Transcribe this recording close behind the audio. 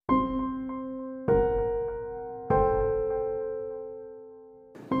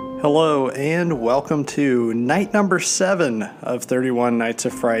Hello and welcome to night number 7 of 31 Nights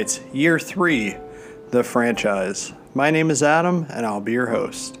of Frights, year 3, the franchise. My name is Adam and I'll be your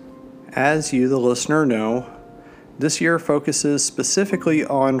host. As you, the listener, know, this year focuses specifically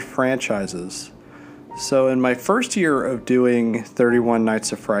on franchises. So in my first year of doing 31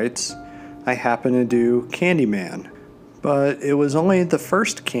 Nights of Frights, I happened to do Candyman. But it was only the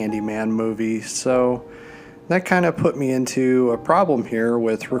first Candyman movie, so that kind of put me into a problem here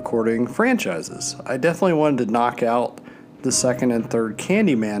with recording franchises. I definitely wanted to knock out the second and third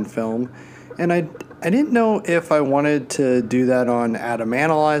Candyman film, and I didn't know if I wanted to do that on Adam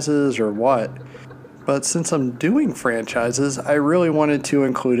Analyzes or what, but since I'm doing franchises, I really wanted to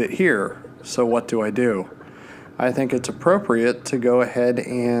include it here. So what do? I think it's appropriate to go ahead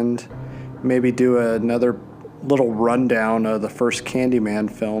and maybe do another little rundown of the first Candyman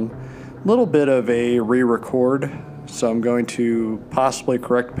film. Little bit of a re-record, so I'm going to possibly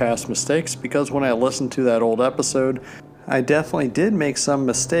correct past mistakes because when I listened to that old episode, I definitely did make some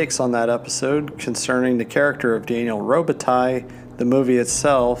mistakes on that episode concerning the character of Daniel Robitaille, the movie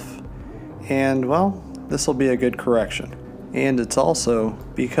itself, and well, this will be a good correction. And it's also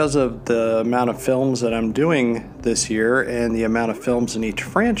because of the amount of films that I'm doing this year and the amount of films in each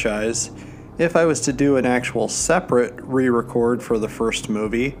franchise, if I was to do an actual separate re-record for the first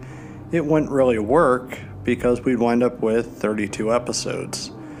movie, it wouldn't really work because we'd wind up with 32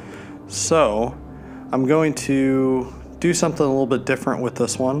 episodes. So I'm going to do something a little bit different with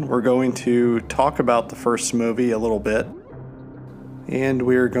this one. We're going to talk about the first movie a little bit, and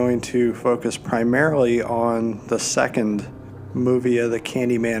we're going to focus primarily on the second movie of the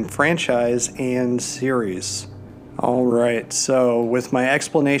Candyman franchise and series. Alright, so with my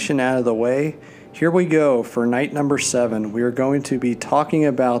explanation out of the way, here we go for night number 7. We are going to be talking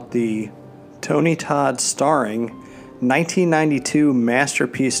about the Tony Todd starring 1992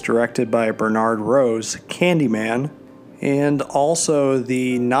 masterpiece directed by Bernard Rose, Candyman, and also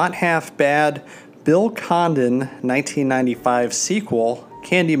the not half bad Bill Condon 1995 sequel,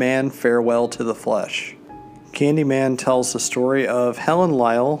 Candyman Farewell to the Flesh. Candyman tells the story of Helen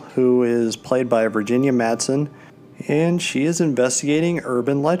Lyle, who is played by Virginia Madsen, and she is investigating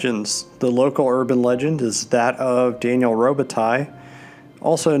urban legends. The local urban legend is that of Daniel Robitaille,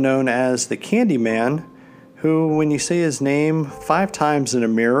 also known as the Candyman, who, when you say his name 5 times in a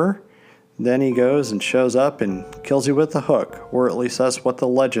mirror, then he goes and shows up and kills you with a hook, or at least that's what the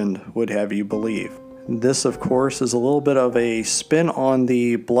legend would have you believe. This, of course, is a little bit of a spin on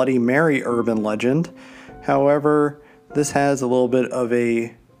the Bloody Mary urban legend. However, this has a little bit of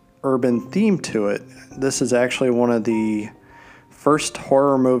a urban theme to it. This is actually one of the first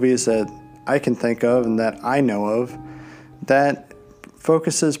horror movies that I can think of and that I know of that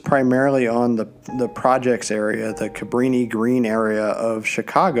focuses primarily on the projects area, the Cabrini Green area of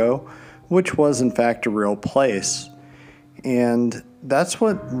Chicago, which was in fact a real place. And that's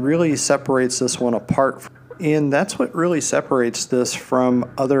what really separates this one apart. And that's what really separates this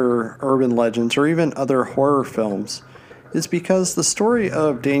from other urban legends or even other horror films, is because the story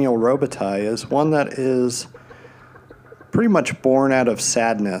of Daniel Robitaille is one that is pretty much born out of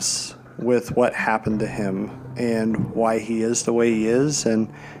sadness with what happened to him and why he is the way he is and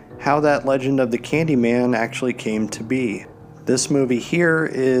how that legend of the Candyman actually came to be. This movie here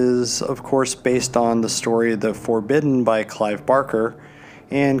is, of course, based on the story The Forbidden by Clive Barker,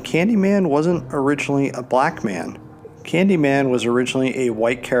 and Candyman wasn't originally a black man. Candyman was originally a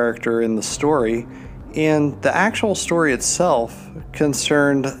white character in the story, and the actual story itself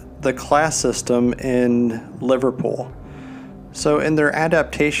concerned the class system in Liverpool. So in their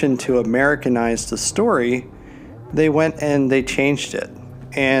adaptation to Americanize the story, they went and they changed it.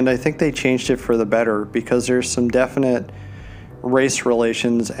 And I think they changed it for the better because there's some definite race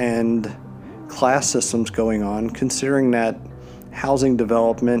relations and class systems going on, considering that housing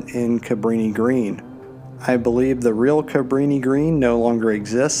development in Cabrini Green. I believe the real Cabrini Green no longer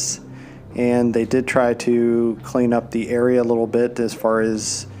exists, and they did try to clean up the area a little bit as far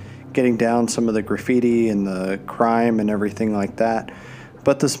as getting down some of the graffiti and the crime and everything like that.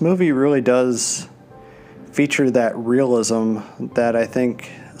 But this movie really does feature that realism that I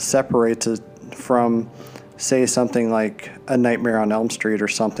think separates it from, say, something like A Nightmare on Elm Street or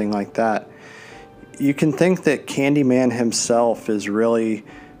something like that. You can think that Candyman himself is really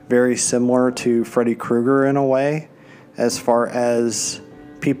very similar to Freddy Krueger in a way, as far as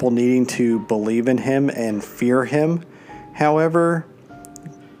people needing to believe in him and fear him. However,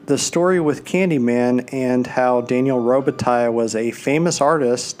 the story with Candyman and how Daniel Robitaille was a famous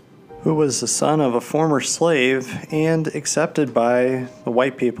artist who was the son of a former slave and accepted by the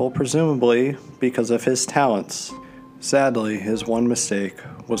white people, presumably because of his talents. Sadly, his one mistake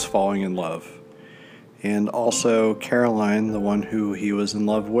was falling in love. And also Caroline, the one who he was in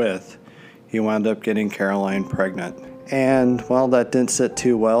love with, he wound up getting Caroline pregnant. And, well, that didn't sit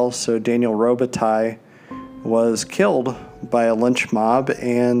too well, so Daniel Robitaille was killed by a lynch mob,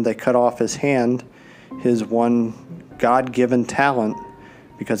 and they cut off his hand, his one God-given talent,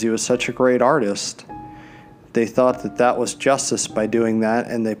 because he was such a great artist. They thought that that was justice by doing that,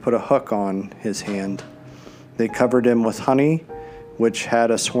 and they put a hook on his hand. They covered him with honey, which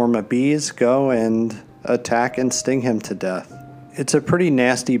had a swarm of bees go and attack and sting him to death. It's a pretty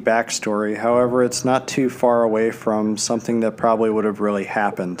nasty backstory, however, it's not too far away from something that probably would have really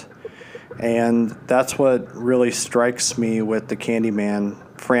happened. And that's what really strikes me with the Candyman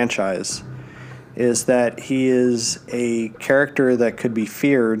franchise, is that he is a character that could be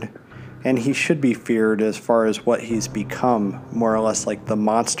feared, and he should be feared as far as what he's become, more or less like the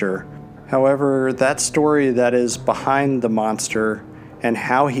monster. However, that story that is behind the monster and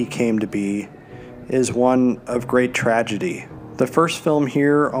how he came to be is one of great tragedy. The first film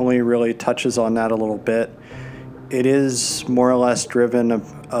here only really touches on that a little bit. It is more or less driven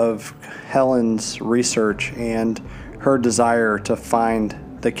of Helen's research and her desire to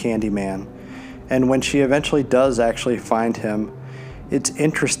find the Candyman. And when she eventually does actually find him, it's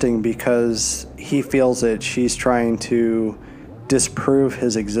interesting because he feels that she's trying to disprove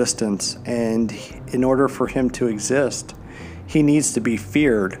his existence, and in order for him to exist, he needs to be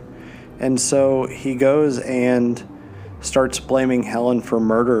feared. And so he goes and starts blaming Helen for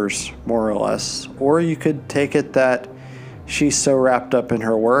murders, more or less. Or you could take it that she's so wrapped up in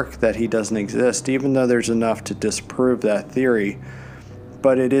her work that he doesn't exist, even though there's enough to disprove that theory.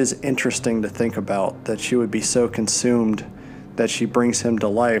 But it is interesting to think about that she would be so consumed that she brings him to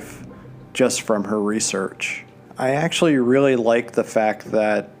life just from her research. I actually really like the fact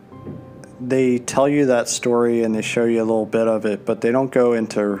that they tell you that story and they show you a little bit of it, but they don't go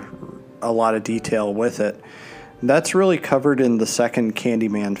into a lot of detail with it. That's really covered in the second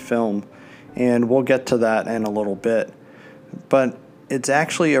Candyman film, and we'll get to that in a little bit. But it's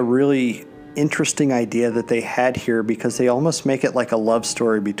actually a really interesting idea that they had here, because they almost make it like a love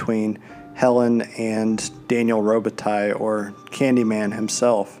story between Helen and Daniel Robitaille, or Candyman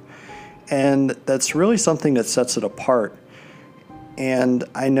himself. And that's really something that sets it apart. And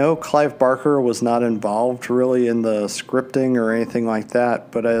I know Clive Barker was not involved really in the scripting or anything like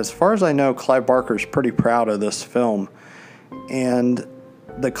that, but as far as I know, Clive Barker's pretty proud of this film. And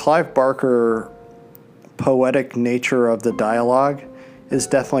the Clive Barker poetic nature of the dialogue is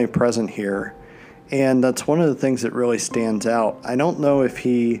definitely present here. And that's one of the things that really stands out. I don't know if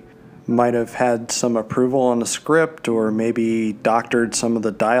he might have had some approval on the script or maybe doctored some of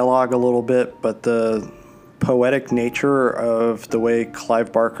the dialogue a little bit, but the poetic nature of the way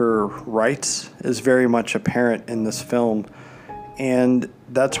Clive Barker writes is very much apparent in this film. And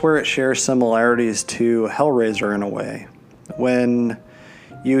that's where it shares similarities to Hellraiser in a way. When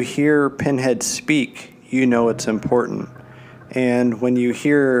you hear Pinhead speak, you know it's important. And when you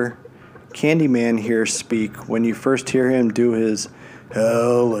hear Candyman here speak, when you first hear him do his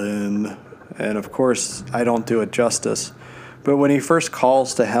Helen, and of course I don't do it justice, but when he first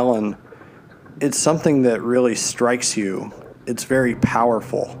calls to Helen, it's something that really strikes you. It's very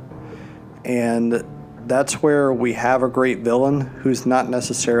powerful. And that's where we have a great villain who's not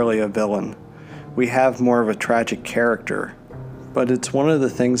necessarily a villain. We have more of a tragic character. But it's one of the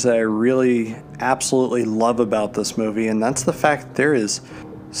things that I really absolutely love about this movie, and that's the fact that there is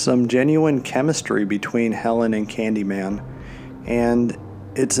some genuine chemistry between Helen and Candyman. And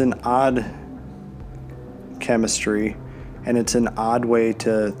it's an odd chemistry, and it's an odd way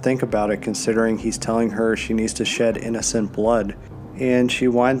to think about it, considering he's telling her she needs to shed innocent blood. And she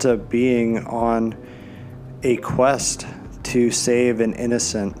winds up being on a quest to save an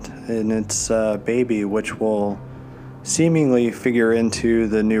innocent, and it's a baby, which will seemingly figure into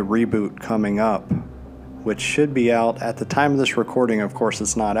the new reboot coming up, which should be out at the time of this recording. Of course,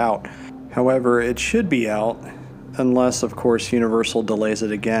 it's not out. However, it should be out, unless, of course, Universal delays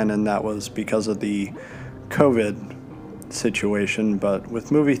it again, and that was because of the COVID situation. But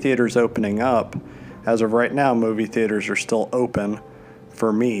with movie theaters opening up, as of right now, movie theaters are still open,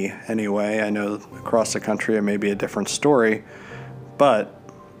 for me anyway. I know across the country it may be a different story, but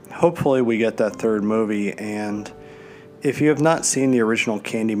hopefully we get that third movie. And if you have not seen the original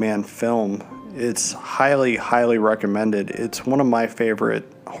Candyman film, it's highly, highly recommended. It's one of my favorite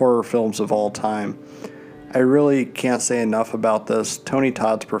horror films of all time. I really can't say enough about this. Tony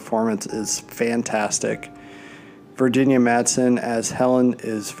Todd's performance is fantastic. Virginia Madsen as Helen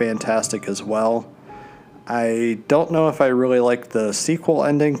is fantastic as well. I don't know if I really like the sequel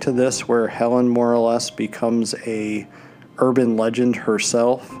ending to this, where Helen more or less becomes a urban legend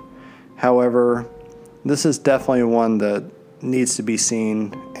herself. However, this is definitely one that needs to be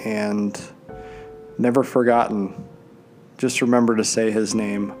seen and never forgotten. Just remember to say his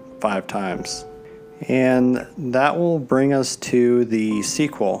name 5 times. And that will bring us to the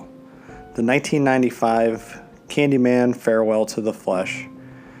sequel, the 1995 Candyman Farewell to the Flesh.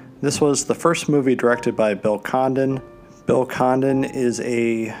 This was the first movie directed by Bill Condon. Bill Condon is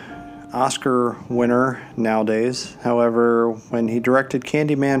a Oscar winner nowadays. However, when he directed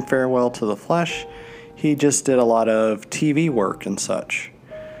Candyman Farewell to the Flesh, he just did a lot of TV work and such.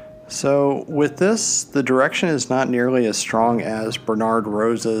 So with this, the direction is not nearly as strong as Bernard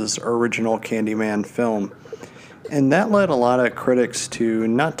Rose's original Candyman film. And that led a lot of critics to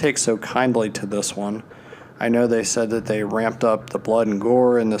not take so kindly to this one. I know they said that they ramped up the blood and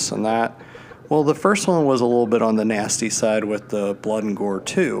gore and this and that. Well, the first one was a little bit on the nasty side with the blood and gore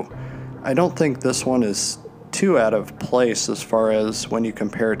too. I don't think this one is too out of place as far as when you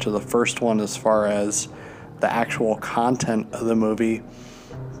compare it to the first one as far as the actual content of the movie.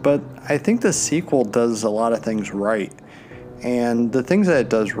 But I think the sequel does a lot of things right. And the things that it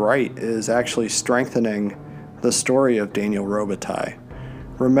does right is actually strengthening the story of Daniel Robitaille.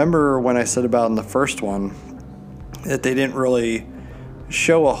 Remember when I said about in the first one that they didn't really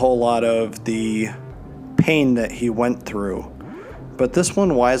show a whole lot of the pain that he went through. But this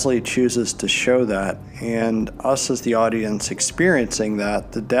one wisely chooses to show that, and us as the audience experiencing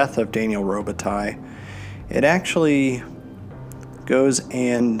that, the death of Daniel Robitaille, it actually goes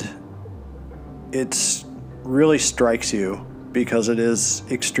and it really strikes you because it is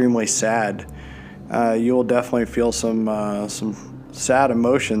extremely sad. You will definitely feel some sad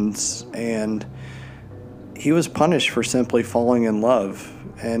emotions, and he was punished for simply falling in love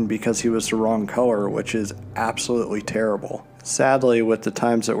and because he was the wrong color, which is absolutely terrible. Sadly, with the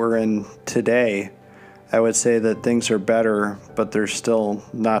times that we're in today, I would say that things are better, but they're still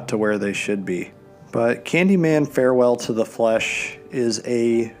not to where they should be. But Candyman Farewell to the Flesh is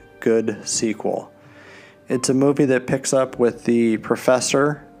a good sequel. It's a movie that picks up with the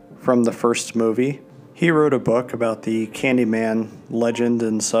professor from the first movie. He wrote a book about the Candyman legend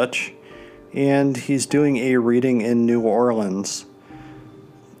and such, and he's doing a reading in New Orleans.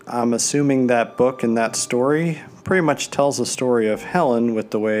 I'm assuming that book and that story pretty much tells the story of Helen with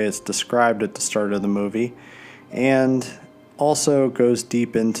the way it's described at the start of the movie, and also goes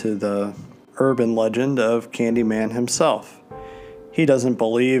deep into the urban legend of Candyman himself. He doesn't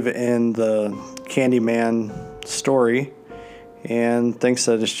believe in the Candyman story and thinks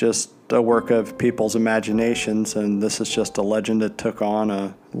that it's just a work of people's imaginations, and this is just a legend that took on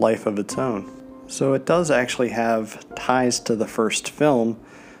a life of its own. So it does actually have ties to the first film.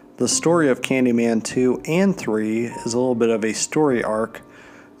 The story of Candyman 2 and 3 is a little bit of a story arc.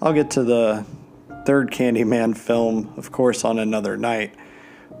 I'll get to the third Candyman film, of course, on another night.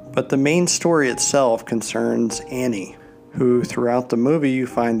 But the main story itself concerns Annie, who throughout the movie you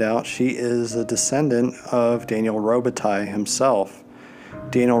find out she is a descendant of Daniel Robitaille himself.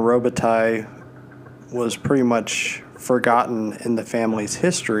 Daniel Robitaille was pretty much forgotten in the family's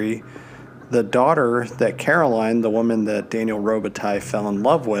history. The daughter that Caroline, the woman that Daniel Robitaille fell in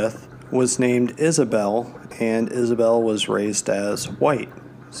love with, was named Isabel, and Isabel was raised as white.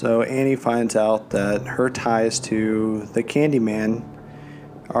 So Annie finds out that her ties to the Candyman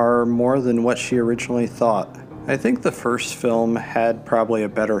are more than what she originally thought. I think the first film had probably a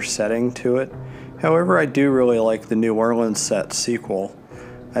better setting to it. However, I do really like the New Orleans set sequel.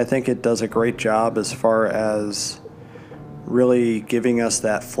 I think it does a great job as far as really giving us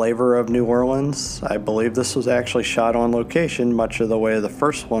that flavor of New Orleans. I believe this was actually shot on location, much of the way the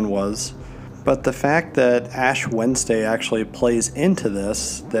first one was. But the fact that Ash Wednesday actually plays into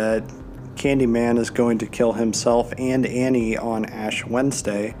this, that Candyman is going to kill himself and Annie on Ash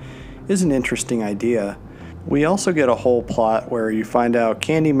Wednesday, is an interesting idea. We also get a whole plot where you find out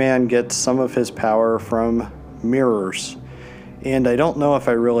Candyman gets some of his power from mirrors. And I don't know if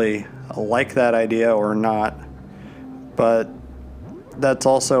I really like that idea or not, but that's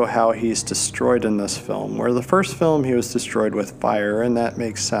also how he's destroyed in this film, where the first film he was destroyed with fire, and that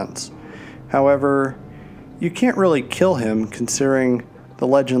makes sense. However, you can't really kill him considering the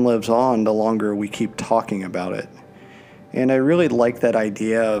legend lives on the longer we keep talking about it. And I really like that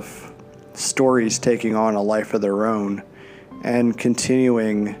idea of stories taking on a life of their own and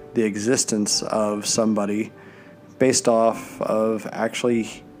continuing the existence of somebody based off of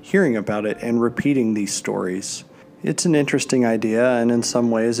actually hearing about it and repeating these stories. It's an interesting idea, and in some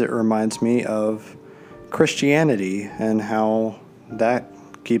ways it reminds me of Christianity and how that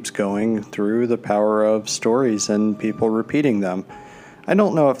keeps going through the power of stories and people repeating them. I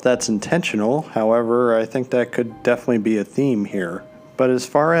don't know if that's intentional, however, I think that could definitely be a theme here. But as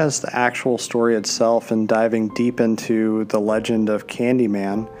far as the actual story itself and diving deep into the legend of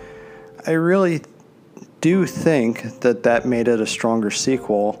Candyman, I really do think that that made it a stronger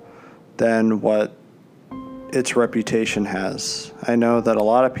sequel than what its reputation has. I know that a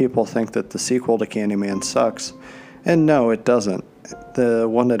lot of people think that the sequel to Candyman sucks, and no, it doesn't. The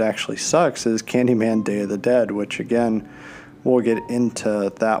one that actually sucks is Candyman Day of the Dead, which again, we'll get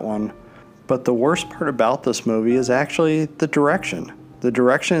into that one. But the worst part about this movie is actually the direction. The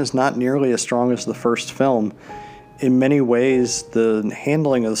direction is not nearly as strong as the first film. In many ways, the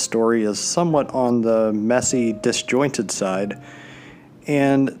handling of the story is somewhat on the messy, disjointed side.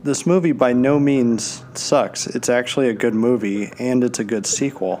 And this movie by no means sucks. It's actually a good movie, and it's a good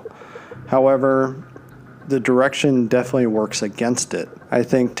sequel. However, the direction definitely works against it. I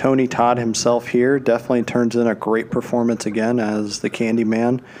think Tony Todd himself here definitely turns in a great performance again as the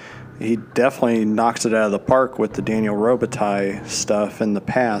Candyman. He definitely knocks it out of the park with the Daniel Robitaille stuff in the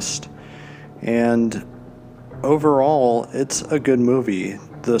past. And overall, it's a good movie.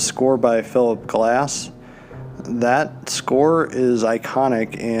 The score by Philip Glass, that score is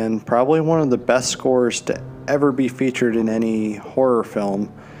iconic and probably one of the best scores to ever be featured in any horror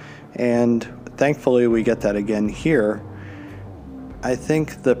film. And thankfully, we get that again here. I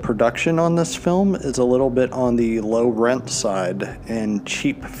think the production on this film is a little bit on the low rent side and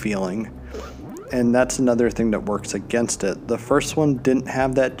cheap feeling. And that's another thing that works against it. The first one didn't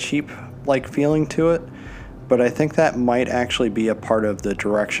have that cheap-like feeling to it, but I think that might actually be a part of the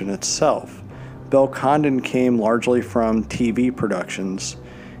direction itself. Bill Condon came largely from TV productions,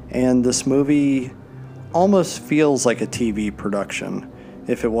 and this movie almost feels like a TV production,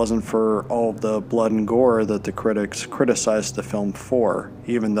 if it wasn't for all of the blood and gore that the critics criticized the film for,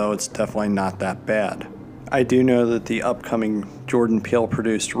 even though it's definitely not that bad. I do know that the upcoming Jordan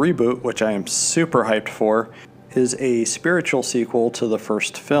Peele-produced reboot, which I am super hyped for, is a spiritual sequel to the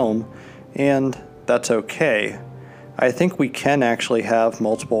first film, and that's okay. I think we can actually have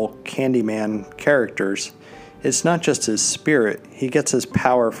multiple Candyman characters. It's not just his spirit, he gets his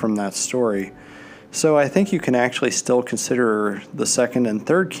power from that story. So I think you can actually still consider the second and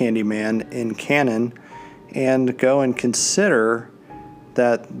third Candyman in canon and go and consider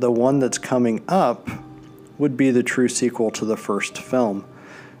that the one that's coming up would be the true sequel to the first film.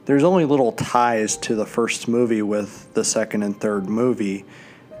 There's only little ties to the first movie with the second and third movie,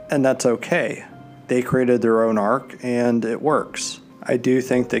 and that's okay. They created their own arc, and it works. I do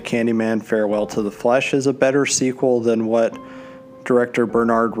think that Candyman Farewell to the Flesh is a better sequel than what director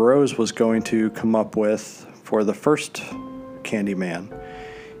Bernard Rose was going to come up with for the first Candyman.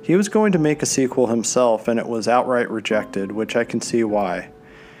 He was going to make a sequel himself, and it was outright rejected, which I can see why.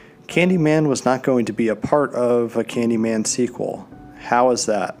 Candyman was not going to be a part of a Candyman sequel. How is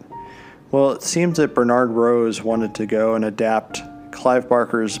that? Well, it seems that Bernard Rose wanted to go and adapt Clive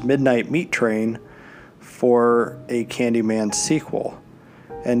Barker's Midnight Meat Train for a Candyman sequel.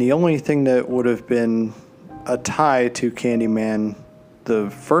 And the only thing that would have been a tie to Candyman, the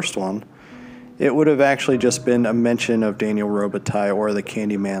first one, it would have actually just been a mention of Daniel Robitaille or the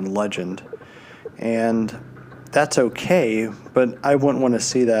Candyman legend. And that's okay, but I wouldn't want to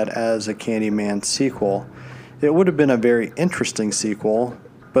see that as a Candyman sequel. It would have been a very interesting sequel,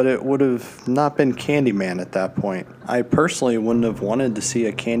 but it would have not been Candyman at that point. I personally wouldn't have wanted to see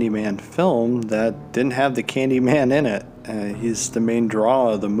a Candyman film that didn't have the Candyman in it. He's the main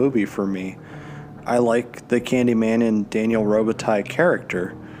draw of the movie for me. I like the Candyman and Daniel Robitaille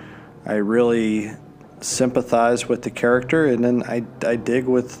character. I really sympathize with the character, and then I dig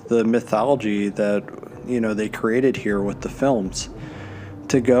with the mythology that they created here with the films.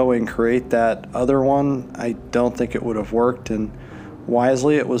 To go and create that other one, I don't think it would have worked, and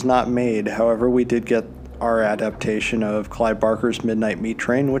wisely it was not made. However, we did get our adaptation of Clive Barker's Midnight Meat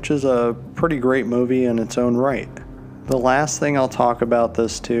Train, which is a pretty great movie in its own right. The last thing I'll talk about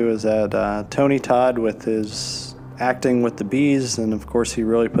this too is that Tony Todd, with his acting with the bees, and of course he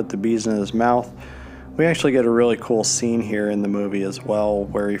really put the bees in his mouth, we actually get a really cool scene here in the movie as well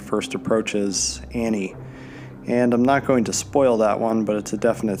where he first approaches Annie. And I'm not going to spoil that one, but it's a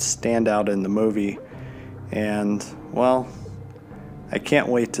definite standout in the movie. And, well, I can't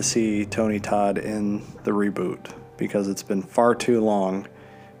wait to see Tony Todd in the reboot because it's been far too long.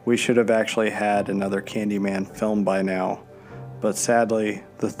 We should have actually had another Candyman film by now, but sadly,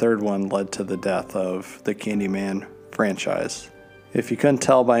 the third one led to the death of the Candyman franchise. If you couldn't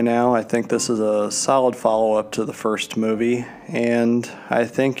tell by now, I think this is a solid follow-up to the first movie, and I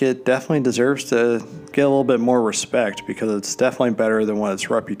think it definitely deserves to get a little bit more respect because it's definitely better than what its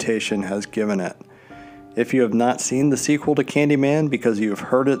reputation has given it. If you have not seen the sequel to Candyman because you've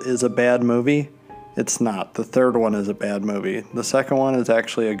heard it is a bad movie, it's not. The third one is a bad movie. The second one is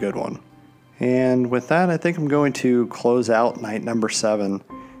actually a good one. And with that, I think I'm going to close out night number 7.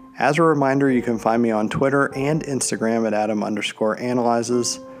 As a reminder, you can find me on Twitter and Instagram at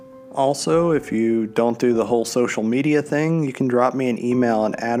Adam_analyzes. Also, if you don't do the whole social media thing, you can drop me an email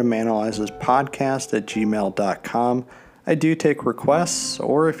at adamanalyzespodcast@gmail.com. I do take requests,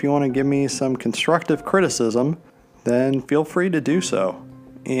 or if you want to give me some constructive criticism, then feel free to do so.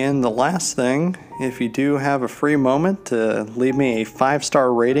 And the last thing, if you do have a free moment to leave me a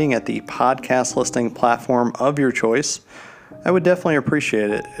 5-star rating at the podcast listing platform of your choice, I would definitely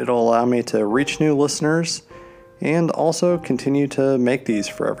appreciate it. It'll allow me to reach new listeners and also continue to make these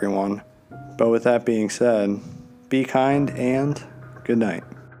for everyone. But with that being said, be kind and good night.